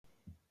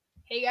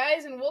Hey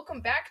guys, and welcome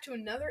back to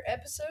another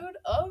episode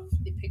of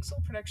the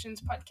Pixel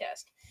Productions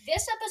podcast.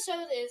 This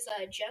episode is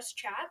just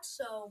chat,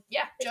 so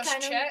Yeah, it's just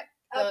kind chat.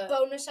 of a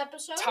bonus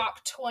episode.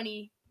 Top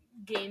 20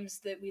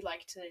 games that we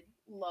like to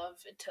love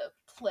to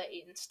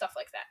play and stuff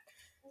like that.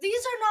 These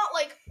are not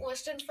like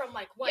listed from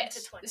like 1 Yes,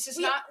 to 20. this is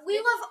we, not- We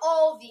love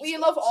all of these. We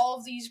games. love all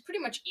of these pretty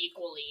much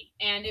equally,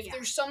 and if Yeah.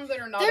 there's some that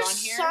are not There's on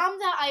here, some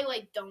that I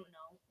like don't know.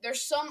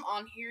 there's some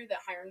on here that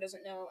Hiram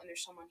doesn't know, and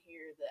there's some on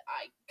here that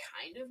I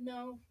kind of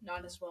know,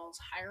 not as well as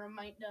Hiram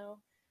might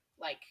know.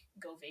 Like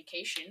Go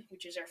Vacation,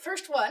 which is our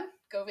first one.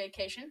 Go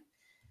Vacation.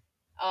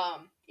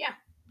 Yeah.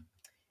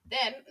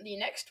 Then the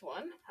next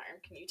one,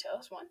 Hiram, can you tell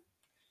us one?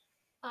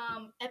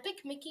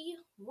 Epic Mickey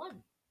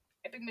 1.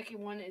 Epic Mickey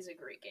 1 is a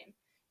great game.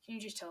 Can you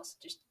just tell us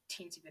just a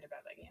teensy bit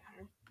about that game,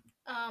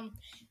 Hiram?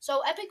 So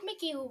Epic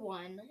Mickey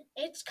 1,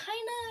 it's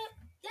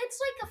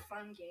like a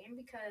fun game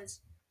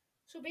because,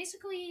 so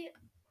basically,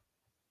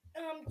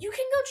 you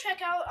can go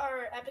check out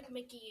our Epic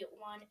Mickey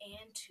 1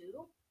 and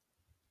 2.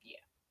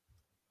 Yeah.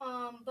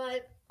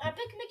 But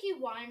Epic Mickey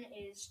 1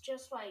 is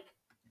just like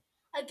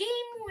a game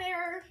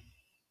where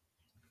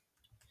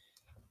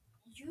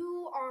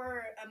you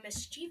are a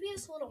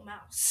mischievous little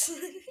mouse.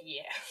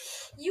 Yeah.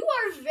 You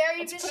are very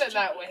Let's mischievous. put it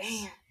that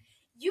way.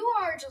 You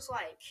are just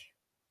like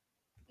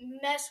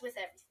mess with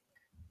everything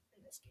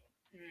in this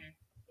game.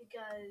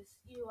 Because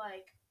you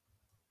like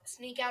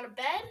sneak out of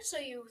bed, so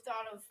you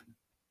thought of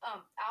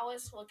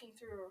Alice looking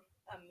through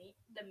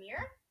the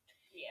mirror.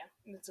 Yeah,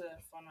 that's a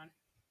fun one.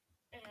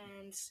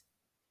 And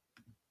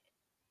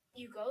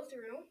you go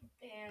through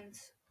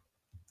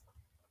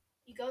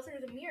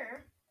the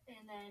mirror,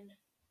 and then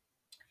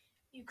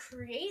you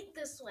create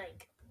this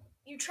like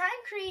you try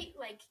and create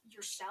like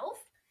yourself,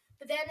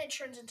 but then it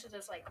turns into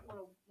this like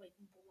little like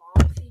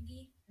blob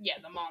thingy. Yeah,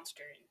 the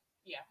monster.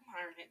 Yeah,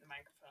 Hiram hit the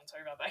microphone.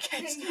 Sorry about that,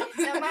 guys.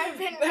 That might have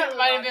been that really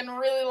might have been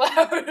really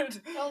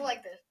loud. Oh,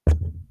 like this.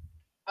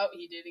 Oh,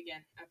 he did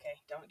again. Okay,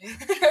 don't do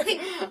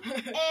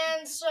that.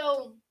 And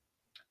so,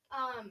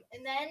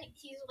 and then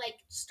he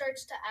like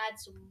starts to add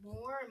some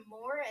more and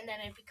more, and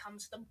then it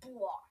becomes the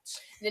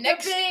blot. The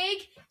next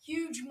big,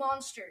 huge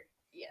monster.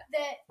 Yeah.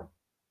 That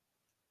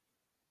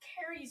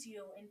carries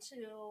you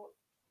into,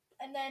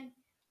 and then,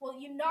 well,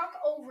 you knock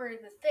over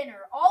the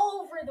thinner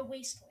all over the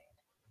wasteland.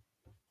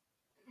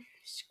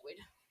 Squid.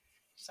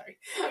 Sorry.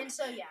 And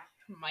so, yeah.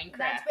 Minecraft.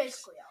 That's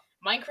basically all.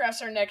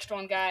 Minecraft's our next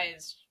one,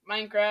 guys.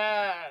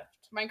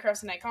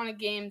 Minecraft's an iconic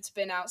game. It's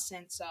been out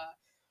since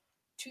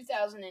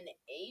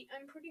 2008,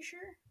 I'm pretty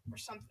sure, or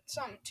some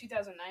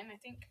 2009, I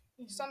think,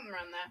 something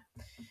around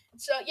that.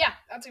 So yeah,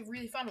 that's a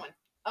really fun one.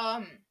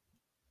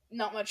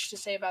 Not much to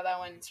say about that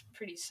one. It's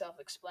pretty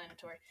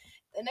self-explanatory.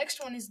 The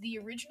next one is the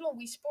original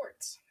Wii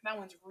Sports. That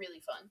one's really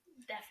fun.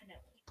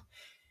 Definitely.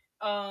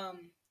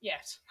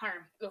 Yes,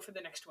 Hiram, go for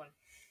the next one.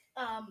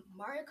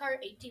 Mario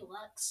Kart 8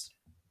 Deluxe.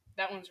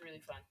 That one's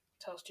really fun.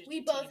 Tell us just. We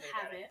both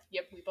have it.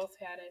 Yep, we both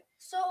had it.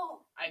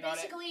 So I got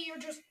basically, you're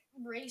just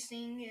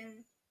racing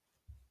in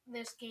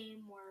this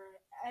game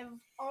where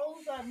all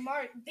the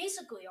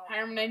basically all.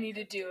 Hiram and I need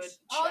to do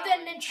a all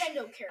the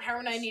Nintendo characters.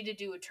 Hiram and I need to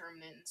do a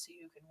tournament and see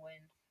who can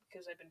win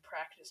because I've been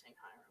practicing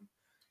Hiram.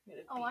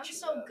 Oh, I'm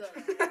so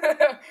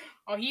good.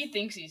 Oh, he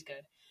thinks he's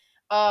good.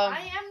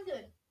 I am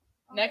good.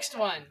 Next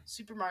one,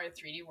 Super Mario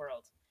 3D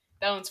World.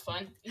 That one's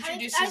fun. I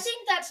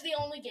think that's the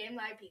only game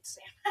that I beat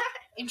Sam.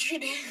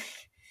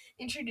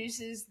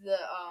 Introduces the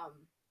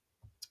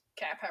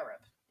cat power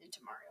up into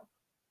Mario.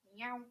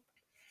 Meow.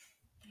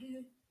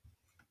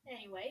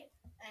 Anyway,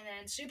 and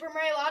then Super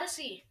Mario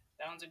Odyssey.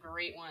 That one's a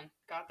great one.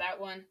 Got that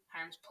one.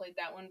 Hiram's played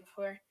that one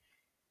before.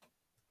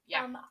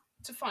 Yeah,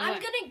 it's a fun one. I'm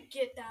gonna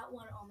get that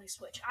one on my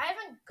Switch. I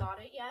haven't got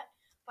it yet,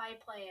 but I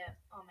play it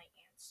on my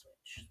aunt's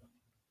Switch. So.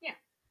 Yeah,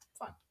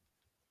 fun.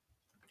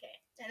 Okay,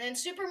 and then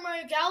Super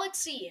Mario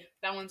Galaxy.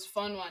 That one's a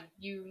fun one.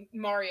 You,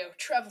 Mario,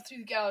 travel through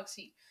the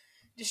galaxy,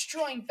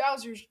 destroying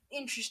Bowser's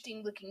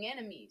interesting-looking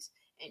enemies,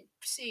 and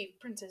save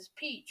Princess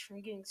Peach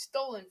from getting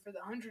stolen for the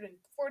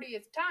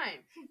 140th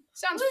time.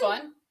 Sounds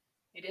fun.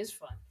 It is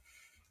fun.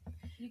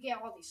 You get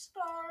all these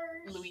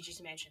stars.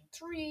 Luigi's Mansion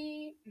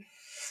 3.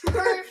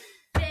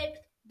 Perfect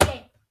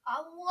game. I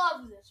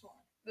love this one.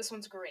 This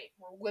one's great.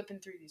 We're whipping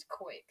through these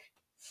quick.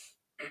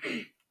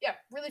 Yeah,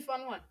 really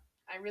fun one.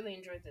 I really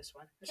enjoyed this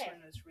one. This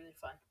one was really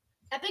fun.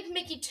 Epic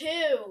Mickey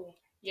 2.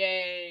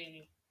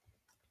 Yay.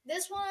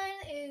 This one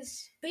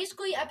is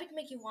basically Epic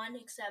Mickey 1,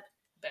 except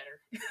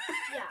better.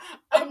 Yeah.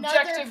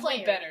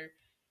 Objectively better.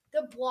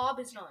 The blob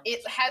is not.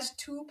 It has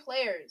 2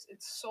 players.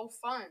 It's so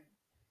fun.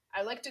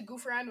 I like to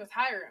goof around with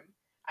Hiram.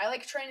 I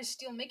like trying to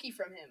steal Mickey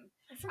from him.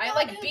 I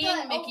like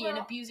being Mickey and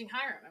abusing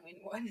Hiram. I mean,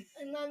 what?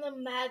 And then the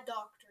Mad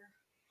Doctor.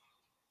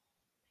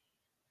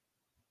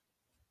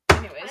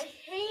 Anyways. I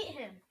hate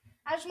him.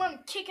 I just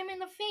want to kick him in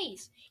the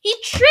face. He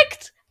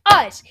tricked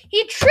us.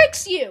 He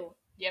tricks you.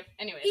 Yep,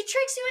 anyways. He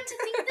tricks you into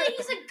thinking that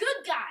he's a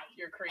good guy.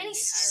 You're crazy, and he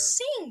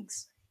Hiram.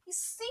 sings. He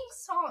sings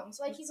songs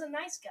like he's a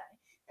nice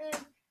guy.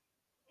 And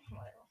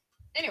whatever.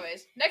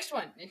 Anyways, next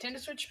one, Nintendo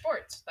Switch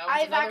Sports. That was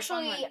I another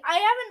fun one.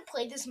 haven't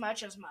played this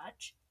much.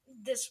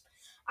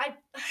 I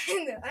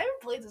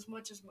haven't played this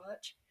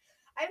much.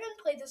 I haven't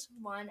played this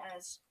one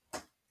as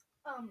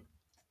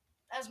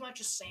much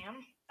as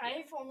Sam.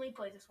 I've only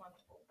played this one a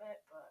little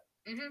bit, but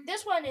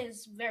this one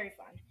is very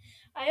fun.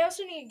 I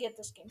also need to get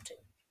this game too.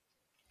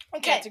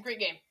 Okay, Yeah, it's a great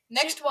game.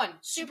 Next one,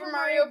 Super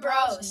Mario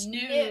Bros.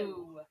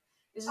 New.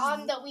 This is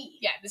on the Wii.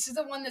 Yeah, this is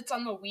the one that's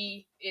on the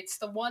Wii. It's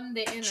the one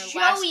that in the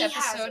Joey last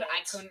has episode it.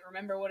 I couldn't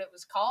remember what it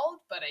was called,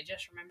 but I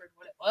just remembered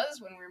what it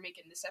was when we were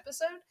making this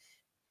episode.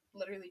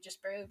 Literally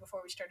just barely before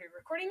we started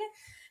recording it.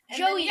 And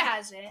Joey then,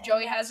 has it.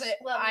 Joey has it.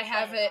 what we I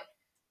have play it.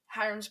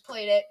 Hiram's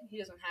played it. He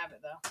doesn't have it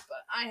though,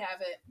 but I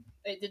have it.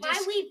 The My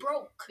disc, Wii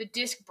broke. the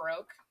disc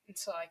broke, and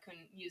so I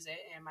couldn't use it,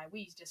 and my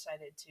Wii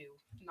decided to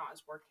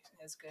not work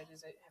as good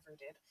as it ever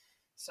did.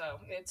 So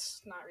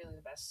it's not really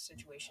the best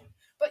situation.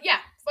 But yeah,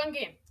 fun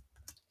game.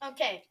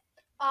 Okay.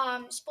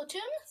 Splatoon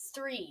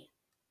 3.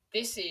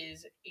 This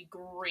is a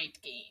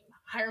great game.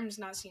 Hiram's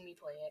not seen me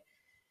play it.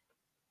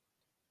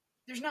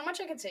 There's not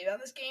much I can say about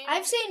this game.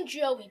 I've seen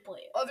Joey play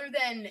it. Other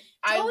than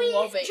I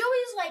love it.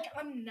 Joey's like,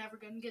 I'm never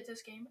gonna get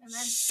this game, and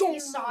then so he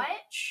saw it,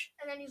 much.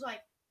 and then he's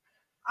like,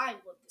 I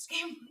love this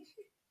game.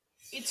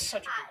 It's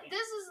such a good game.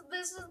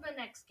 This is the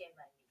next game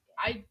I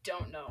need to get. I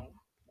don't know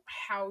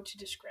how to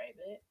describe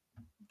it,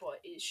 but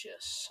it's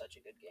just such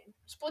a good game.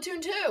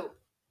 Splatoon 2,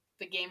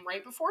 the game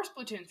right before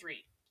Splatoon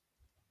 3.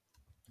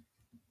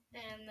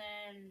 And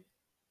then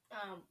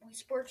Wii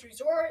Sports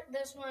Resort.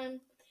 This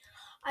one,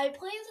 I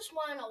played this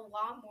one a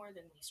lot more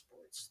than Wii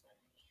Sports than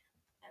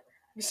I ever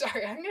had.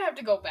 Sorry, I'm gonna have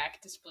to go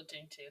back to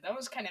Splatoon 2. That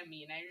was kind of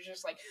mean. I was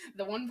just like,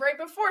 the one right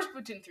before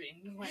Splatoon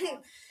 3.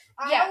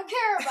 I Yeah. don't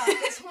care about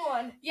this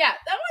one. Yeah,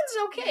 that one's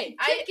okay.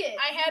 Kick it.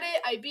 I had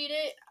it, I beat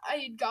it,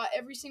 I got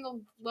every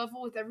single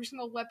level with every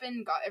single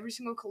weapon, got every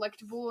single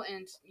collectible,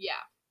 and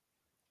yeah.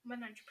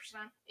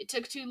 100%. It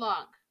took too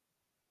long.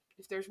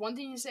 If there's one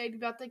thing to say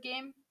about the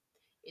game,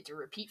 it's a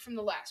repeat from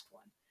the last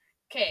one.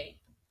 Okay.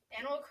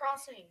 Animal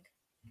Crossing.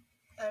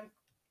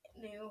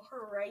 New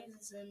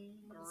Horizons.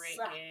 Great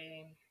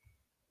game.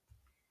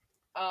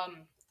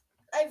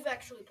 I've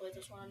actually played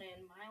this one,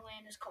 and my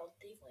land is called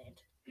Daveland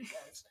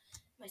because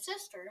my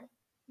sister,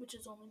 which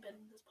has only been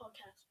in this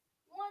podcast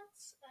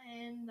once,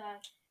 and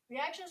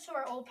reactions to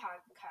our old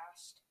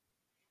podcast.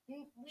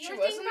 She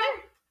wasn't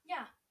there?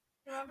 Yeah.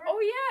 Remember? Oh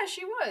yeah,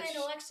 she was. And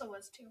Alexa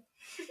was too.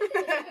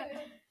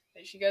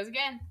 There she goes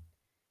again.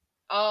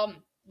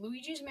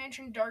 Luigi's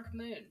Mansion Dark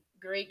Moon.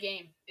 Great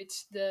game.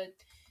 It's the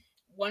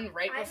one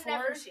right before.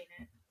 I've never seen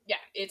it. Yeah,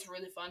 it's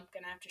really fun.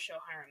 Gonna have to show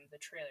Hiram the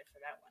trailer for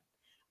that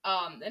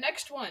one. The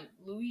next one,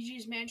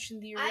 Luigi's Mansion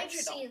the original. I've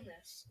seen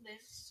this.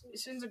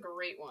 This one's a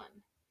great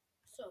one.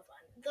 So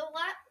fun. The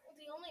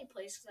only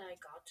place that I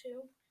got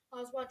to, I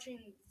was watching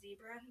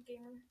Zebra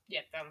Gamer.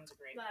 Yeah, that one's a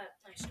great, But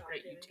I stopped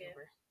great doing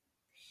YouTuber. it.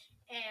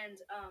 And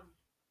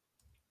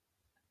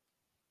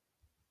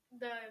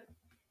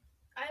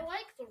I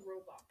like the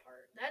robot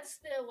part. That's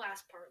the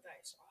last part that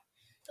I saw.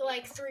 So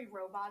like 3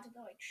 robots that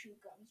like shoot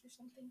guns or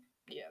something.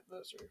 Yeah,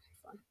 those are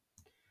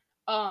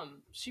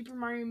fun. Super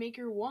Mario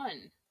Maker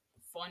 1.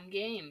 Fun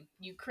game.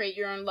 You create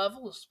your own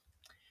levels.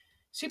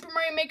 Super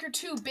Mario Maker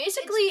 2,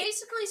 basically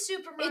It's basically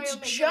Super Mario it's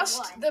Maker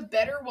just 1. the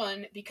better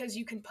one because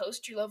you can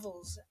post your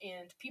levels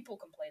and people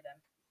can play them.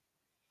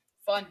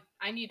 Fun.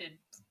 I need to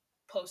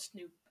post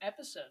new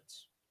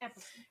episodes.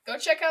 Go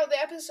check out the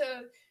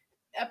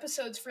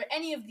episodes for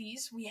any of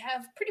these. We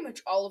have pretty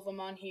much all of them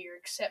on here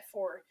except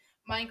for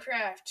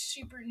Minecraft,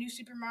 New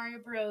Super Mario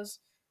Bros.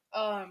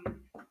 I'm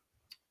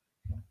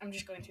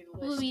just going through the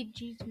list.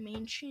 Luigi's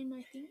Mansion,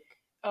 I think.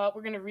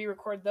 We're gonna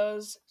re-record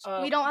those.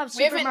 We don't have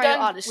Super Mario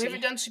Odyssey. We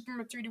haven't done Super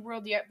Mario 3D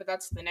World yet, but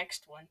that's the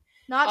next one.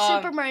 Not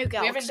Super Mario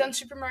Galaxy. We haven't done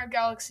Super Mario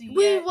Galaxy yet.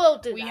 We will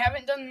do We that.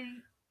 haven't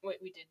done. Wait,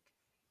 we did.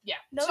 Yeah.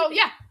 No, so we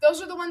yeah,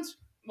 those are the ones.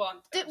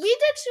 Well, we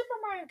did Super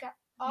Mario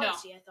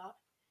Odyssey, I thought.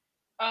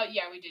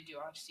 yeah, we did do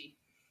Odyssey.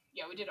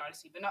 Yeah, we did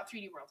Odyssey, but not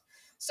 3D World.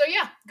 So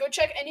yeah, go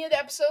check any of the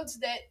episodes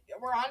that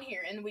were on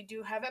here, and we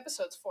do have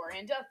episodes for.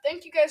 And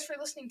thank you guys for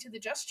listening to the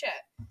Just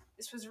Chat.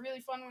 This was a really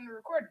fun one to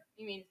record.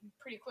 I mean,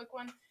 pretty quick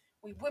one.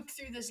 We whipped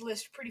through this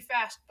list pretty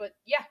fast, but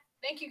yeah,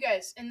 thank you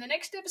guys. And the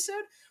next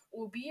episode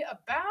will be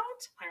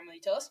about. Hiram, will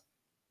you tell us?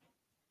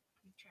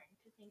 I'm trying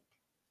to think.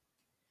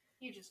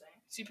 You just say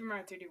it. Super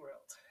Mario 3D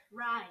World.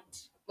 Right.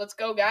 Let's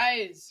go,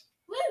 guys.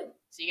 Woo!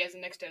 See you guys in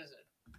the next episode.